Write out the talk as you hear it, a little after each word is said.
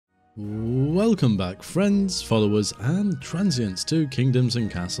Welcome back, friends, followers, and transients to Kingdoms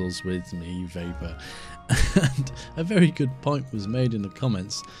and Castles with me, Vapor. And a very good point was made in the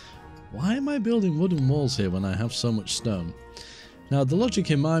comments. Why am I building wooden walls here when I have so much stone? Now, the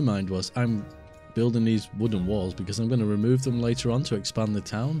logic in my mind was I'm building these wooden walls because I'm going to remove them later on to expand the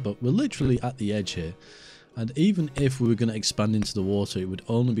town, but we're literally at the edge here. And even if we were going to expand into the water, it would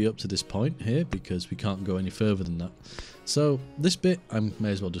only be up to this point here because we can't go any further than that. So this bit I may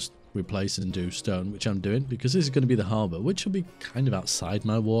as well just replace and do stone, which I'm doing because this is going to be the harbour, which will be kind of outside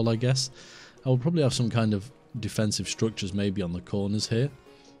my wall, I guess. I will probably have some kind of defensive structures maybe on the corners here,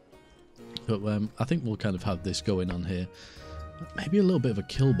 but I think we'll kind of have this going on here. Maybe a little bit of a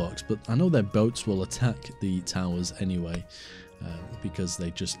kill box, but I know their boats will attack the towers anyway, because they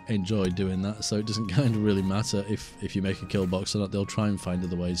just enjoy doing that, so it doesn't kind of really matter if you make a kill box or not. They'll try and find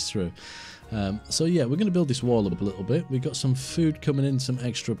other ways through. So yeah, we're going to build this wall up a little bit. We've got some food coming in, some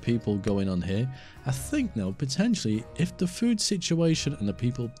extra people going on here. I think now, potentially, if the food situation and the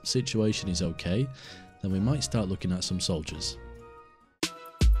people situation is okay, then we might start looking at some soldiers.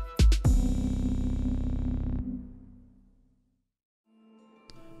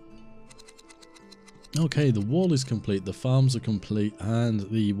 Okay, the wall is complete, the farms are complete, and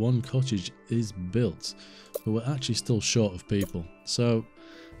the one cottage is built. But we're actually still short of people. So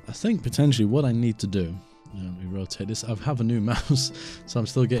I think potentially what I need to do, let me rotate this. I have a new mouse, so I'm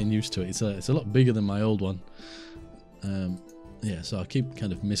still getting used to it. It's a lot bigger than my old one. Yeah, so I'll keep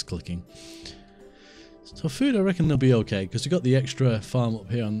kind of misclicking. So food, I reckon they'll be okay, because we've got the extra farm up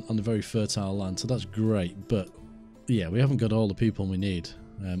here on the very fertile land, so that's great. But yeah, we haven't got all the people we need.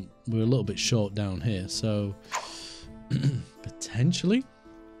 We're a little bit short down here, so potentially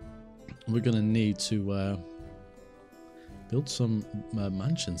we're going to need to build some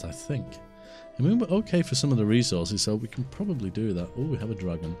mansions, I think. I mean, we're okay for some of the resources, so we can probably do that. Oh, we have a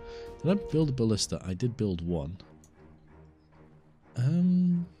dragon. Did I build a ballista? I did build one.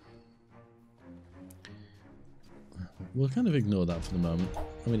 We'll kind of ignore that for the moment.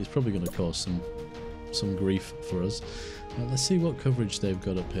 I mean, it's probably going to cause some grief for us. Let's see what coverage they've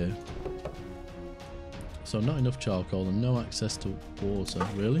got up here. So not enough charcoal and no access to water.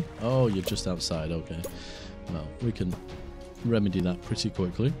 Really? Oh, you're just outside. Okay. Well, we can remedy that pretty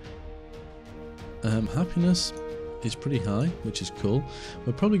quickly. Happiness is pretty high, which is cool.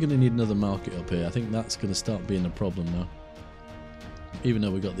 We're probably going to need another market up here. I think that's going to start being a problem now. Even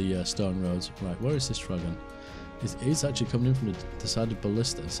though we got the stone roads. Right, where is this dragon? It's actually coming in from the side of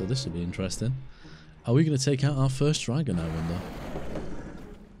ballista, so this will be interesting. Are we going to take out our first dragon, I wonder?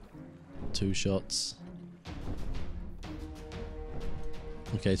 2 shots.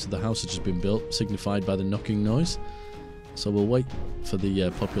 Okay, so the house has just been built, signified by the knocking noise. So we'll wait for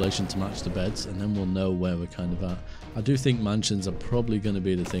the population to match the beds, and then we'll know where we're kind of at. I do think mansions are probably going to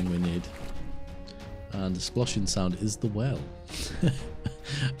be the thing we need. And the splashing sound is the well.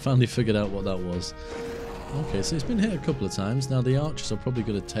 Finally figured out what that was. Okay, so it's been hit a couple of times. Now the archers are probably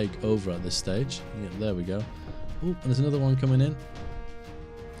going to take over at this stage. Yeah, there we go. Oh, and there's another one coming in.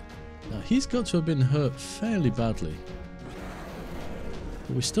 Now he's got to have been hurt fairly badly.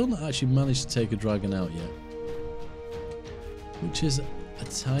 But we've still not actually managed to take a dragon out yet. Which is a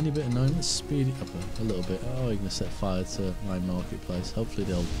tiny bit annoying. Let's speed it up a little bit. Oh, you're going to set fire to my marketplace. Hopefully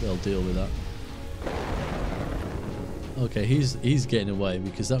they'll deal with that. Okay, he's getting away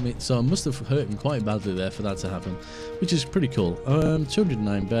because that means, so I must have hurt him quite badly there for that to happen, which is pretty cool.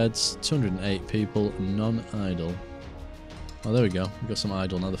 209 beds, 208 people, none idle. Oh, there we go. We've got some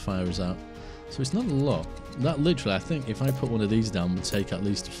idle now. The fire is out, so it's not a lot. That literally, I think, if I put one of these down, would take at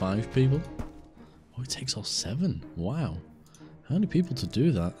least 5 people. Oh, it takes all 7. Wow, how many people to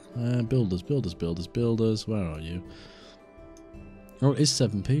do that? Builders, builders, builders, builders. Where are you? Oh, it is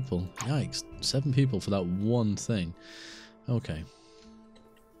 7 people. Yikes. 7 people for that one thing. Okay.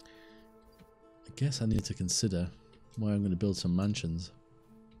 I guess I need to consider where I'm going to build some mansions.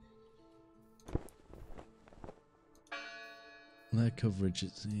 Their coverage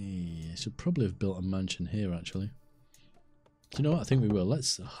is... I should probably have built a mansion here, actually. Do you know what? I think we will. I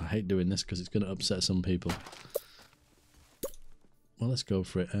hate doing this because it's going to upset some people. Well, let's go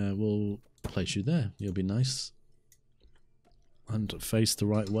for it. We'll place you there. You'll be nice. And face the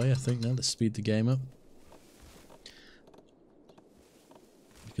right way, I think. Now let's speed the game up,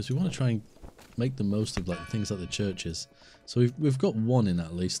 because we want to try and make the most of things like the churches. So we've got one in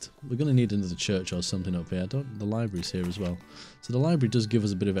at least. We're going to need another church or something up here. The library's here as well, so the library does give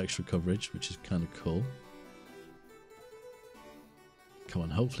us a bit of extra coverage, which is kind of cool. Come on,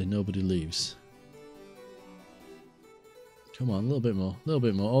 hopefully nobody leaves. Come on, a little bit more, a little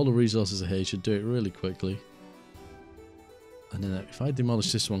bit more. All the resources are here. You should do it really quickly. And then if I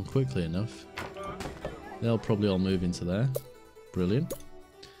demolish this one quickly enough, they'll probably all move into there. Brilliant.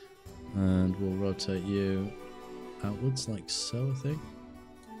 And we'll rotate you outwards like so, I think.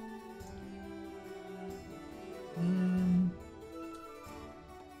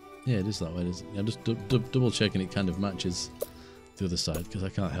 Yeah, it is that way, isn't it? I'm just double checking it kind of matches the other side because I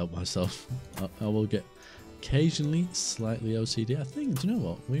can't help myself. I will get occasionally slightly OCD. I think, do you know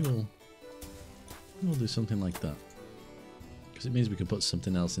what? We'll do something like that. Because it means we can put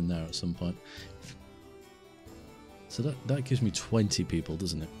something else in there at some point. So that gives me 20 people,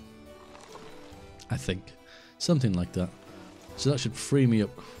 doesn't it? I think. Something like that. So that should free me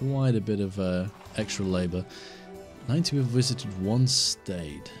up quite a bit of extra labour. 90 people visited, 1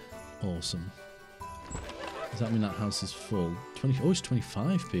 stayed. Awesome. Does that mean that house is full? 20, oh, it's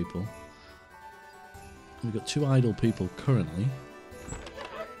 25 people. We've got 2 idle people currently.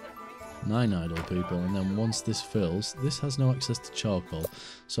 9 idle people, and then once this fills, this has no access to charcoal.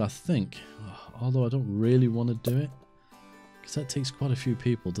 So I think, although I don't really want to do it, because that takes quite a few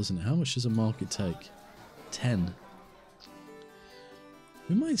people, doesn't it? How much does a market take? 10.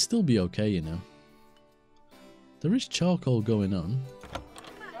 We might still be okay, you know. There is charcoal going on.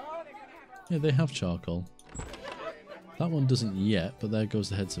 Yeah, they have charcoal. That one doesn't yet, but there goes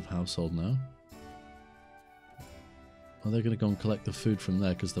the heads of household now. Oh, they're going to go and collect the food from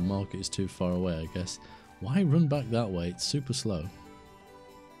there because the market is too far away, I guess. Why run back that way? It's super slow.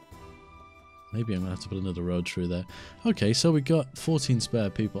 Maybe I'm going to have to put another road through there. Okay, so we got 14 spare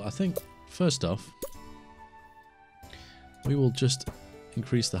people. I think, first off, we will just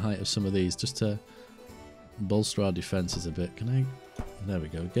increase the height of some of these just to bolster our defences a bit. Can I? There we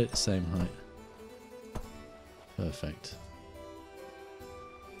go. Get it the same height. Perfect.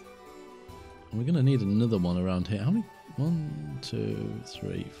 And we're going to need another one around here. How many? 1, 2,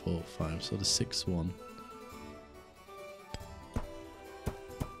 3, 4, 5. So the 6th one.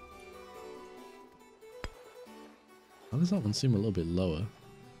 How does that one seem a little bit lower?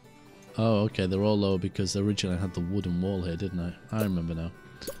 Oh, okay. They're all lower because originally I had the wooden wall here, didn't I? I remember now.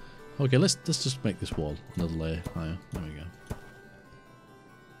 Okay, let's just make this wall another layer higher. There we go.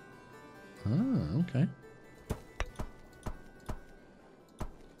 Ah, okay.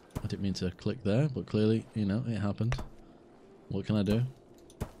 I didn't mean to click there, but clearly, you know, it happened. What can I do?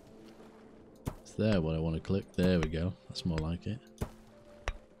 It's there what I want to click. There we go. That's more like it.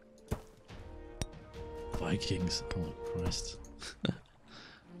 Vikings. Oh, Christ. I'll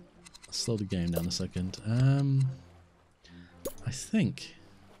slow the game down a second. I think...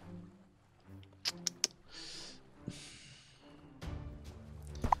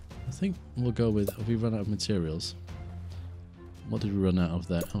 I think we'll go with... Have we run out of materials? What did we run out of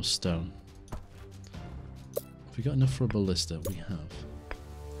there? Oh, stone. Have we got enough for a ballista? We have.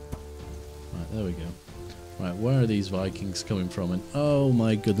 Right, there we go. Right, where are these Vikings coming from? And oh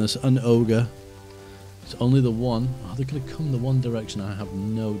my goodness, an ogre. It's only the one. Oh, they're going to come the one direction. I have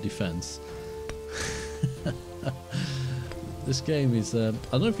no defense. This game is... I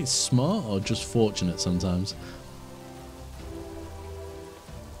don't know if it's smart or just fortunate sometimes.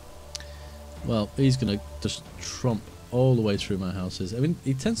 Well, he's going to just tromp all the way through my houses. I mean,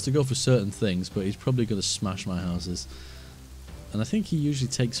 he tends to go for certain things, but he's probably going to smash my houses. And I think he usually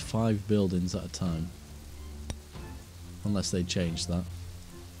takes 5 buildings at a time. Unless they change that.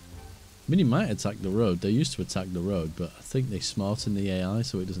 I mean, he might attack the road. They used to attack the road, but I think they smartened the AI,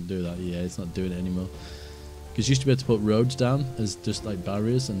 so it doesn't do that. Yeah, it's not doing it anymore. Because you used to be able to put roads down as just like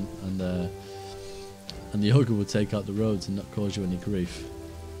barriers, and the ogre would take out the roads and not cause you any grief.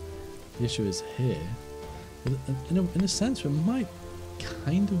 The issue is here. In a sense, we might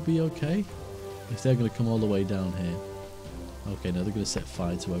kind of be okay if they're going to come all the way down here. Okay, now they're going to set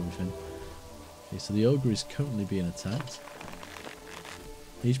fire to everything. Okay, so the ogre is currently being attacked.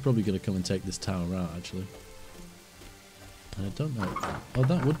 He's probably going to come and take this tower out, actually. And I don't know. Oh,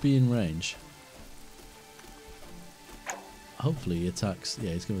 that would be in range. Hopefully he attacks.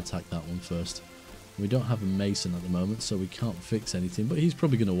 Yeah, he's going to attack that one first. We don't have a mason at the moment, so we can't fix anything. But he's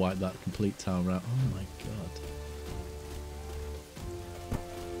probably going to wipe that complete tower out. Oh my god.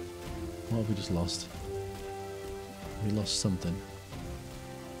 What have we just lost? We lost something.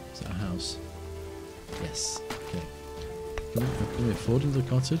 Is it a house? Yes. Okay. Can we afford into the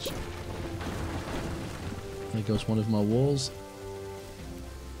cottage? There goes one of my walls.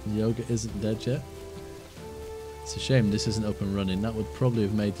 The ogre isn't dead yet. It's a shame this isn't up and running. That would probably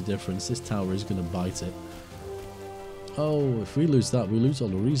have made the difference. This tower is going to bite it. Oh, if we lose that, we lose all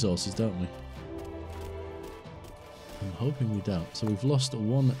the resources, don't we? I'm hoping we don't. So we've lost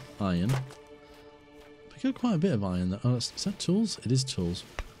 1 iron. We got quite a bit of iron there. Oh, is that tools? It is tools.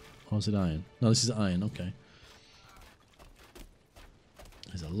 Or is it iron? No, this is iron. Okay.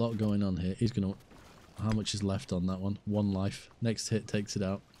 There's a lot going on here. He's going to... How much is left on that one? 1 life. Next hit takes it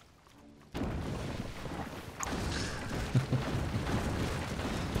out.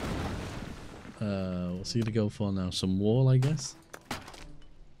 What's he going to go for now? Some wall, I guess?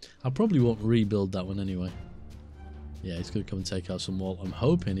 I probably won't rebuild that one anyway. Yeah, he's going to come and take out some wall. I'm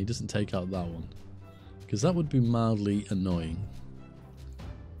hoping he doesn't take out that one, because that would be mildly annoying.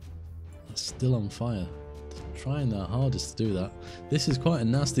 That's still on fire. They're trying their hardest to do that. This is quite a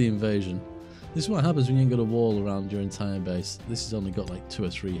nasty invasion. This is what happens when you ain't got a wall around your entire base. This has only got like 2 or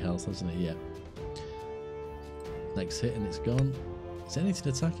 3 health, hasn't it? Yeah. Next hit and it's gone. Is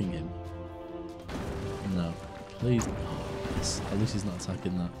anything attacking him? No. Please. Oh, yes. At least he's not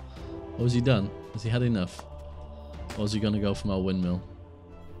attacking that. What has he done? Has he had enough? Or is he going to go for my windmill?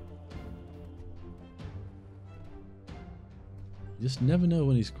 You just never know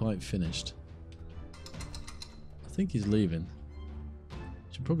when he's quite finished. I think he's leaving.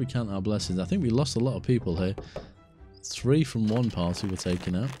 Should probably count our blessings. I think we lost a lot of people here. 3 from one party were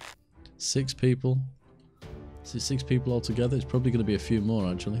taken out. 6 people. Is it 6 people altogether? It's probably going to be a few more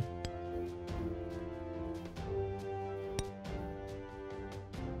actually.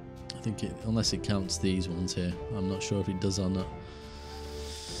 I think it, unless it counts these ones here. I'm not sure if it does or not.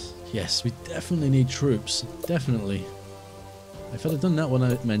 Yes, we definitely need troops. Definitely. If I'd have done that when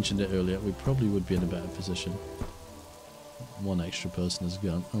I mentioned it earlier, we probably would be in a better position. 1 extra person has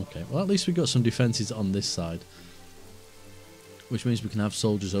gone. Okay, well at least we've got some defences on this side. Which means we can have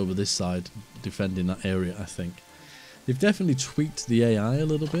soldiers over this side defending that area, I think. They've definitely tweaked the AI a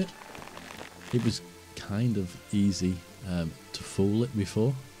little bit. It was kind of easy to fool it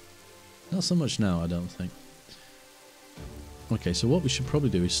before. Not so much now, I don't think. Okay, so what we should probably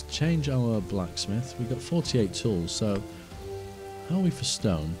do is change our blacksmith. We've got 48 tools, so how are we for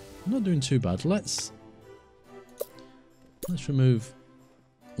stone? I'm not doing too bad. Let's remove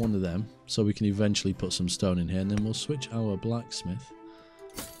one of them so we can eventually put some stone in here, and then we'll switch our blacksmith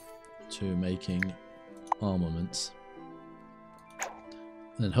to making armaments.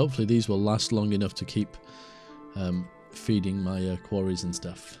 And then hopefully these will last long enough to keep feeding my quarries and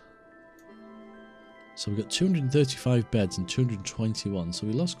stuff. So we've got 235 beds and 221, so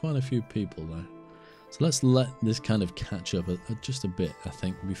we lost quite a few people there. So let's let this kind of catch up just a bit, I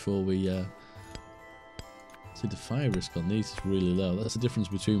think, before we... See, the fire risk on these is really low. That's the difference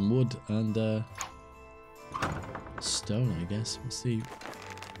between wood and stone, I guess. Let's see.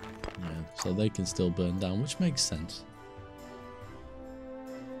 Yeah, so they can still burn down, which makes sense.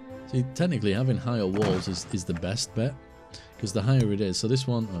 See, technically having higher walls is the best bet, because the higher it is. So this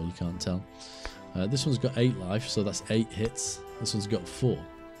one, oh, you can't tell. This one's got 8 life, so that's 8 hits. This one's got 4.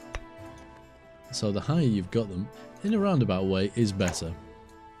 So the higher you've got them, in a roundabout way, is better.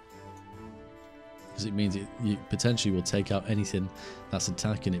 Because it means you potentially will take out anything that's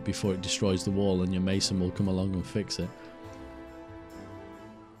attacking it before it destroys the wall, and your mason will come along and fix it.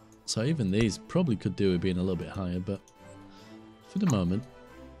 So even these probably could do with being a little bit higher, but for the moment,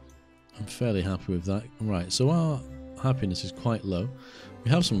 I'm fairly happy with that. Right, so our happiness is quite low.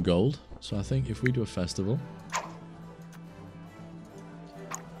 We have some gold, so I think if we do a festival...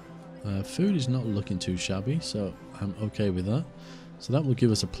 food is not looking too shabby, so I'm okay with that. So that will give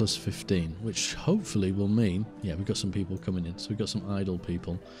us a plus 15, which hopefully will mean... Yeah, we've got some people coming in, so we've got some idle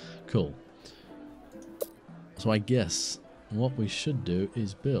people. Cool. So I guess what we should do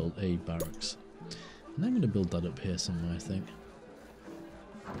is build a barracks. And I'm going to build that up here somewhere, I think.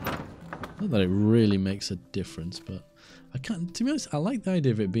 Not that it really makes a difference, but... I can't... To be honest, I like the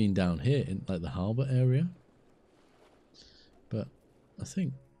idea of it being down here, in like the harbour area. But I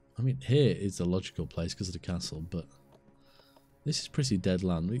think... I mean, here is the logical place because of the castle, but... This is pretty dead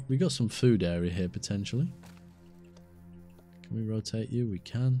land. We got some food area here, potentially. Can we rotate you? We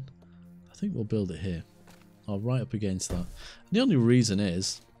can. I think we'll build it here. Oh, right up against that. And the only reason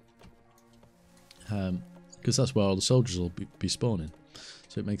is... because that's where all the soldiers will be spawning.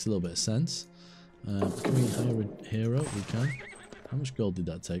 So it makes a little bit of sense. Can we hire a hero? We can. How much gold did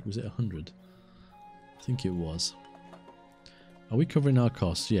that take? Was it 100? I think it was. Are we covering our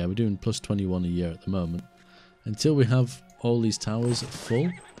costs? Yeah, we're doing plus 21 a year at the moment. Until we have all these towers full.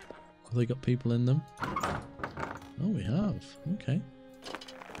 Have they got people in them? Oh, we have. Okay.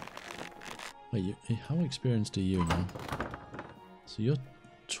 Wait, how experienced are you now? So you're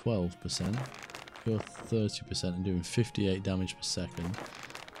 12%. You're 30% and doing 58 damage per second.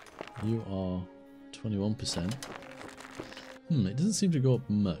 You are 21%. It doesn't seem to go up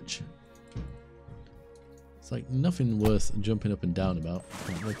much. It's like nothing worth jumping up and down about.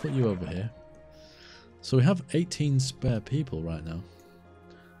 Right, we'll put you over here. So we have 18 spare people right now.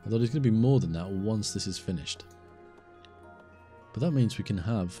 Although there's going to be more than that once this is finished. But that means we can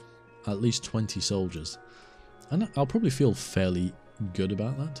have at least 20 soldiers. And I'll probably feel fairly good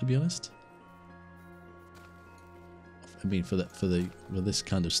about that, to be honest. I mean, for this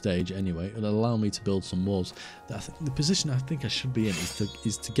kind of stage anyway, it'll allow me to build some walls. The position I think I should be in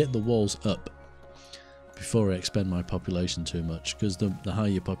is to get the walls up before I expend my population too much, because the higher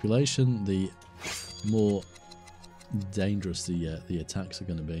your population, the more dangerous the attacks are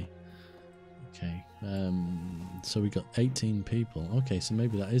going to be. Okay, so we got 18 people. Okay, so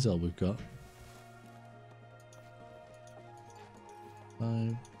maybe that is all we've got.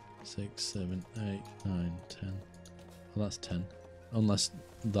 5, 6, 7, 8, 9, 10. Well, that's 10. Unless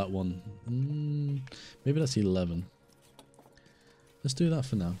that one... maybe that's 11. Let's do that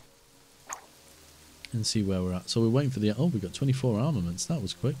for now. And see where we're at. So we're waiting for the... Oh, we got 24 armaments. That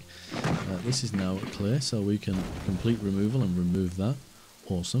was quick. This is now clear, so we can complete removal and remove that.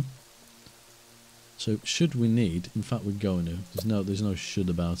 Awesome. So should we need... In fact, we're going to. There's no should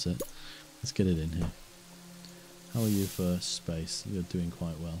about it. Let's get it in here. How are you for space? You're doing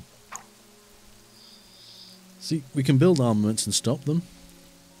quite well. See, we can build armaments and stop them.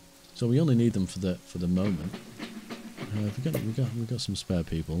 So we only need them for the moment. We've got some spare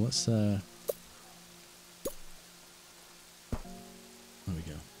people. Let's there we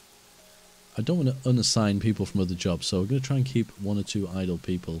go. I don't want to unassign people from other jobs, so we're going to try and keep 1 or 2 idle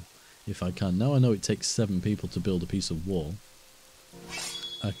people if I can. Now I know it takes 7 people to build a piece of wall.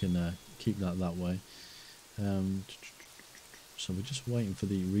 I can keep that way. So we're just waiting for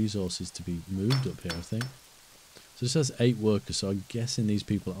the resources to be moved up here, I think. So it says 8 workers, so I'm guessing these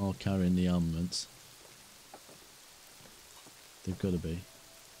people are carrying the armaments. They've got to be.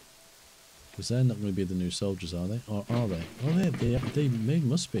 Because they're not going to be the new soldiers, are they? Or are they? Oh, they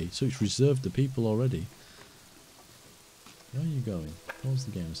must be. So it's reserved the people already. Where are you going? Pause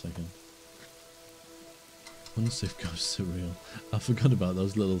the game a second. Unsif goes surreal. I forgot about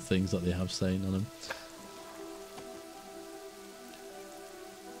those little things that they have saying on them.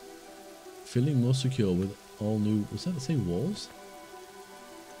 Feeling more secure with all new... Was that the same walls?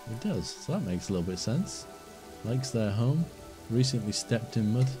 It does. So that makes a little bit of sense. Likes their home. Recently stepped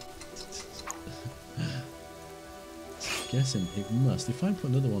in mud. Guessing it must. If I put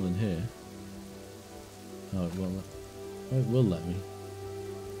another one in here... Oh, it will let me.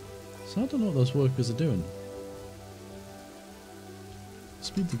 So I don't know what those workers are doing.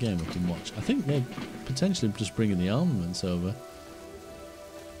 Speed the game up and watch. I think they're potentially just bringing the armaments over.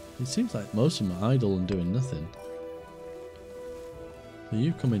 It seems like most of them are idle and doing nothing. So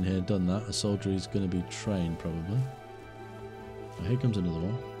you've come in here, done that. A soldier is going to be trained, probably. Oh, here comes another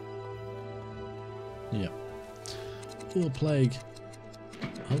one. Yeah. Oh, plague.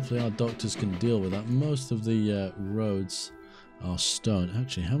 Hopefully our doctors can deal with that. Most of the roads are stone.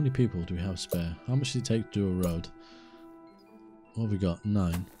 Actually, how many people do we have spare? How much does it take to do a road? What have we got?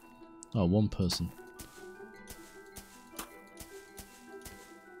 9. Oh, 1 person.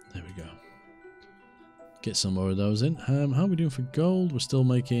 There we go. Get some more of those in. How are we doing for gold? We're still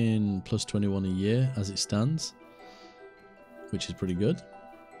making plus 21 a year as it stands, which is pretty good.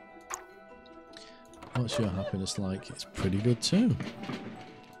 What's your happiness like? It's pretty good too.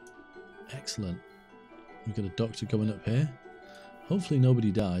 Excellent. We've got a doctor coming up here. Hopefully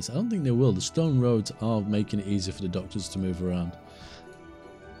nobody dies. I don't think they will. The stone roads are making it easier for the doctors to move around.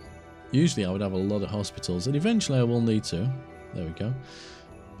 Usually I would have a lot of hospitals, and eventually I will need to. There we go.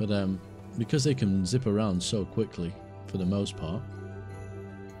 But because they can zip around so quickly, for the most part,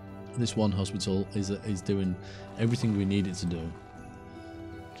 this one hospital is doing everything we need it to do.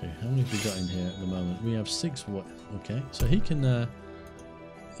 Okay, how many have we got in here at the moment? We have 6. Okay, so he can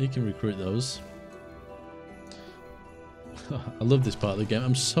recruit those. I love this part of the game.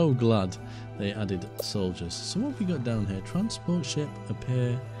 I'm so glad they added soldiers. So what have we got down here? Transport ship, a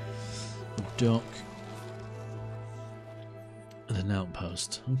pier, a dock, and an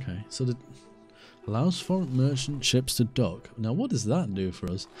outpost. Okay, so that allows foreign merchant ships to dock. Now what does that do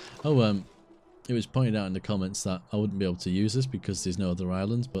for us? Oh, it was pointed out in the comments that I wouldn't be able to use this because there's no other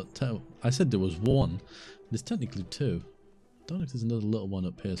islands, but I said there was 1. There's technically 2. Don't know if there's another little one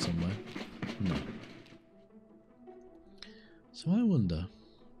up here somewhere. No. So I wonder,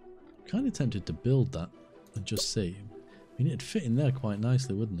 I'm kind of tempted to build that and just see. I mean, it'd fit in there quite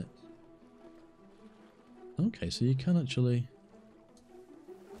nicely, wouldn't it? Okay, so you can actually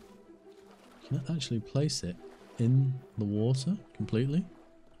place it in the water completely.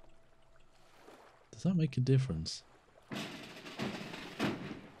 Does that make a difference?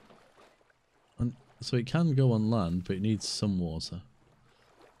 And so it can go on land, but it needs some water.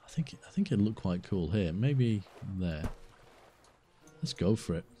 I think it'd look quite cool here. Maybe there. Let's go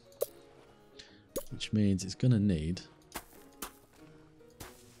for it. Which means it's going to need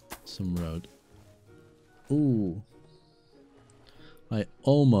some road. Ooh. I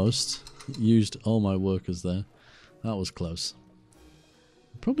almost used all my workers there. That was close.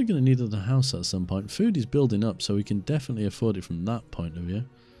 I'm probably going to need another house at some point. Food is building up, so we can definitely afford it from that point of view.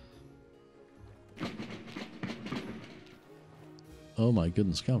 Oh my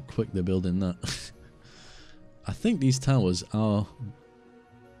goodness, look how quick they're building that. I think these towers are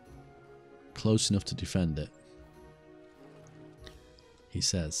close enough to defend it. He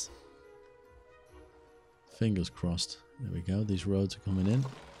says. Fingers crossed. There we go. These roads are coming in.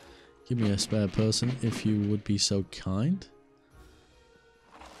 Give me a spare person if you would be so kind.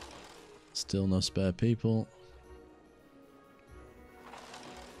 Still no spare people.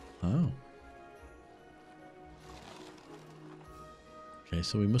 Oh. Okay,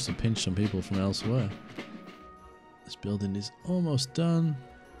 so we must have pinched some people from elsewhere. This building is almost done.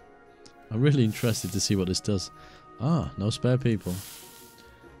 I'm really interested to see what this does. Ah, no spare people.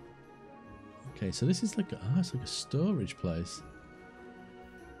 Okay, so this is like it's like a storage place.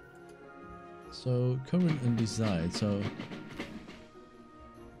 So current and desired. So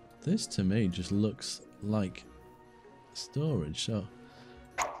this to me just looks like storage. So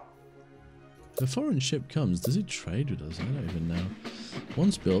if a foreign ship comes, does it trade with us? I don't even know.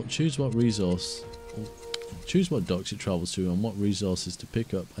 Once built, choose what resource, choose what docks it travels to and what resources to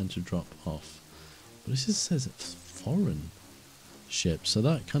pick up and to drop off. But this just says it's foreign ship, so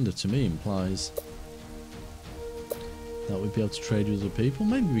that kind of to me implies that we'd be able to trade with other people.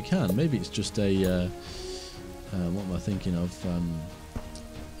 Maybe we can. Maybe it's just a what am I thinking of?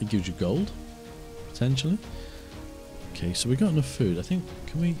 It gives you gold potentially. Okay, so we got enough food. I think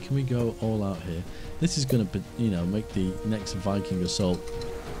can we go all out here? This is going to, you know, make the next Viking assault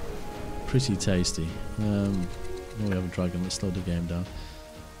pretty tasty. Oh, we have a dragon. Let's slow the game down.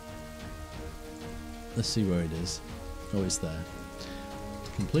 Let's see where it is. Oh, it's there.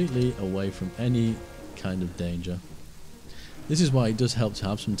 Completely away from any kind of danger. This is why it does help to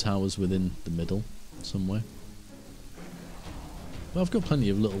have some towers within the middle somewhere. But I've got plenty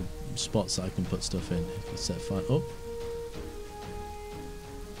of little spots that I can put stuff in. Let's set fire. Oh,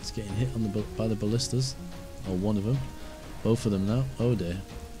 it's getting hit on by the ballistas, or one of them. Both of them now. Oh dear.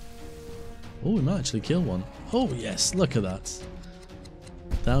 Oh, we might actually kill one. Oh yes, look at that.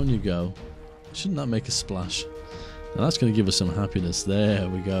 Down you go. Shouldn't that make a splash? Now that's going to give us some happiness. There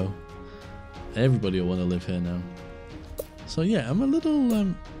we go. Everybody will want to live here now. So yeah, I'm a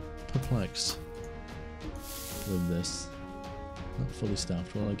little perplexed with this. Not fully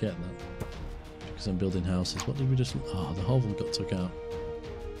staffed. Well, I get that. Because I'm building houses. What did we just... Oh, the hovel got took out.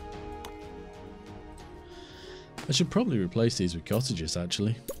 I should probably replace these with cottages,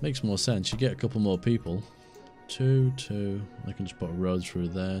 actually. Makes more sense. You get a couple more people. 2, 2. I can just put a road through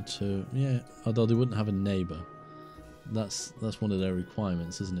there. 2. Yeah, although they wouldn't have a neighbour. That's one of their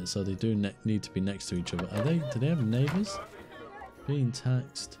requirements, isn't it? So they do need to be next to each other. Do they have neighbours? Being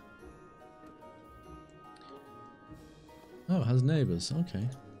taxed. Oh, it has neighbours. Okay.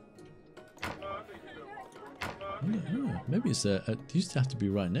 Oh, maybe it's they used to have to be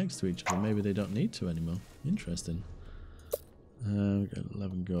right next to each other. Maybe they don't need to anymore. Interesting. We've got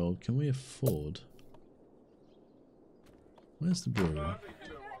 11 gold. Can we afford? Where's the brewery?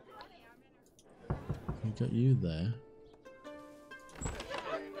 We got you there.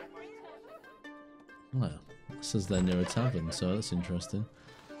 Well, it says they're near a tavern, so that's interesting.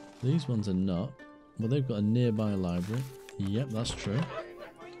 These ones are not. Well, they've got a nearby library. Yep, that's true.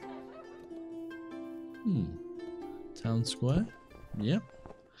 Town square. Yep.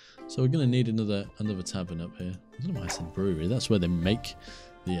 So we're going to need another tavern up here. I don't know why I said brewery. That's where they make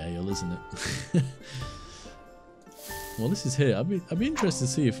the ale, isn't it? Well, this is here. I'd be interested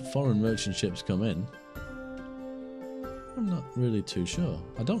to see if foreign merchant ships come in. I'm not really too sure.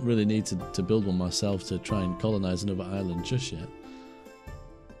 I don't really need to build one myself to try and colonize another island just yet.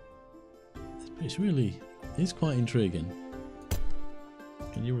 It's quite intriguing.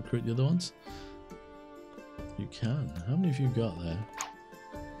 Can you recruit the other ones? You can. How many have you got there?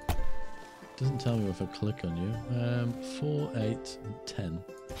 Doesn't tell me if I click on you. 4, 8, 10.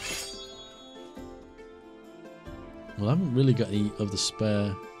 Well, I haven't really got any of the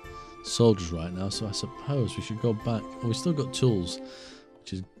spare soldiers right now, so I suppose we should go back. Oh, we still got tools,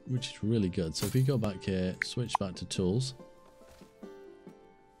 which is really good. So if we go back here, switch back to tools.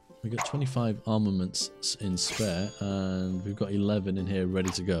 We've got 25 armaments in spare, and we've got 11 in here ready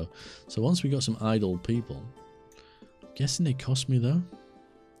to go. So once we got some idle people, I'm guessing they cost me though.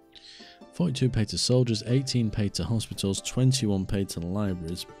 42 paid to soldiers, 18 paid to hospitals, 21 paid to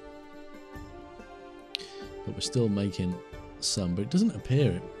libraries. But we're still making some, but it doesn't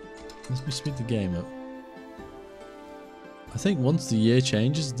appear it. Let's speed the game up. I think once the year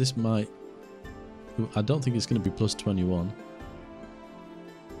changes, this might... I don't think it's going to be plus 21.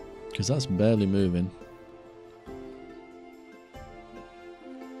 Because that's barely moving.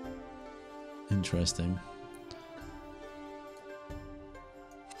 Interesting.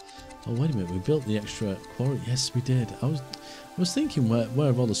 Oh, wait a minute. We built the extra quarry. Yes, we did. I was thinking, where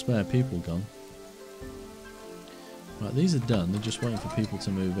have all the spare people gone? Right, these are done. They're just waiting for people to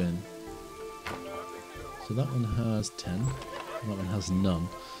move in. So that one has 10. That one has none.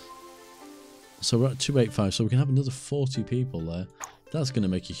 So we're at 285. So we can have another 40 people there. That's going to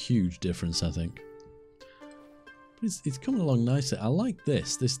make a huge difference, I think. But it's coming along nicely. I like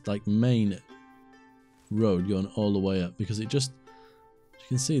this like main road going all the way up, because it just, as you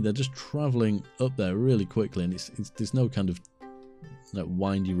can see, they're just travelling up there really quickly, and there's no kind of like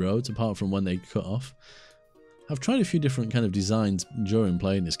windy roads apart from when they cut off. I've tried a few different kind of designs during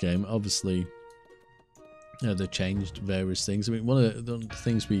playing this game. Obviously, they've changed various things. I mean, one of the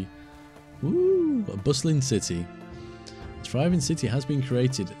things a bustling city. A thriving city has been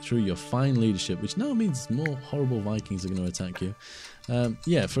created through your fine leadership, which now means more horrible Vikings are going to attack you.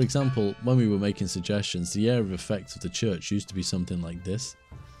 Yeah, for example, when we were making suggestions, the area of effect of the church used to be something like this.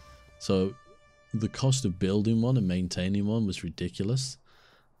 So the cost of building one and maintaining one was ridiculous.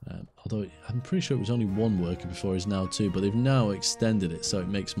 Although I'm pretty sure it was only one worker before, it's now two, but they've now extended it so it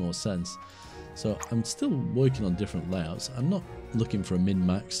makes more sense. So I'm still working on different layouts. I'm not looking for a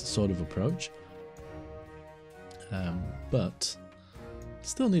min-max sort of approach, but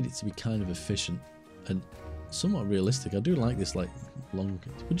still need it to be kind of efficient and somewhat realistic. I do like this like long,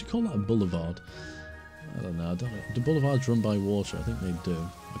 would you call that a boulevard? I don't know. Do boulevards run by water? I think they do.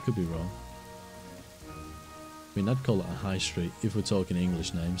 I could be wrong. I mean, I'd call it a high street if we're talking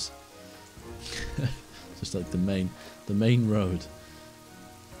English names. Just like the main road.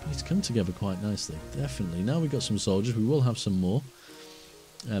 But it's come together quite nicely, definitely. Now we've got some soldiers. We will have some more.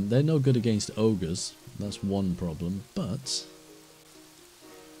 They're no good against ogres. That's one problem, but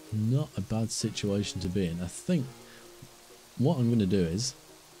not a bad situation to be in. I think what I'm going to do is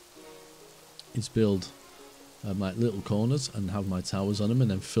build my little corners and have my towers on them, and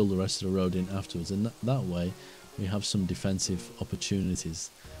then fill the rest of the road in afterwards. And that way we have some defensive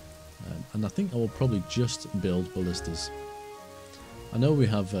opportunities. And I think I will probably just build ballistas. I know we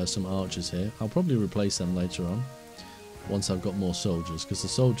have some archers here. I'll probably replace them later on once I've got more soldiers, because the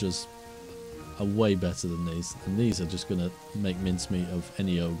soldiers are way better than these, and these are just going to make mincemeat of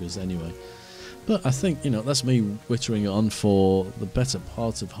any ogres anyway. But I think, you know, that's me wittering on for the better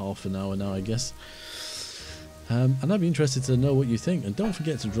part of half an hour now, I guess. And I'd be interested to know what you think, and don't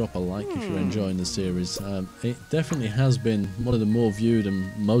forget to drop a like if you're enjoying the series. It definitely has been one of the more viewed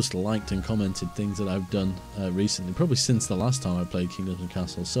and most liked and commented things that I've done recently, probably since the last time I played Kingdoms and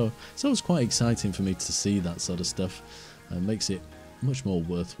Castles. So it's always quite exciting for me to see that sort of stuff. Makes it much more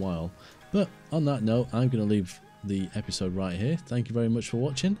worthwhile. But on that note, I'm going to leave the episode right here. Thank you very much for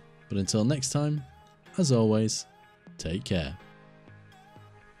watching, but until next time, as always, take care.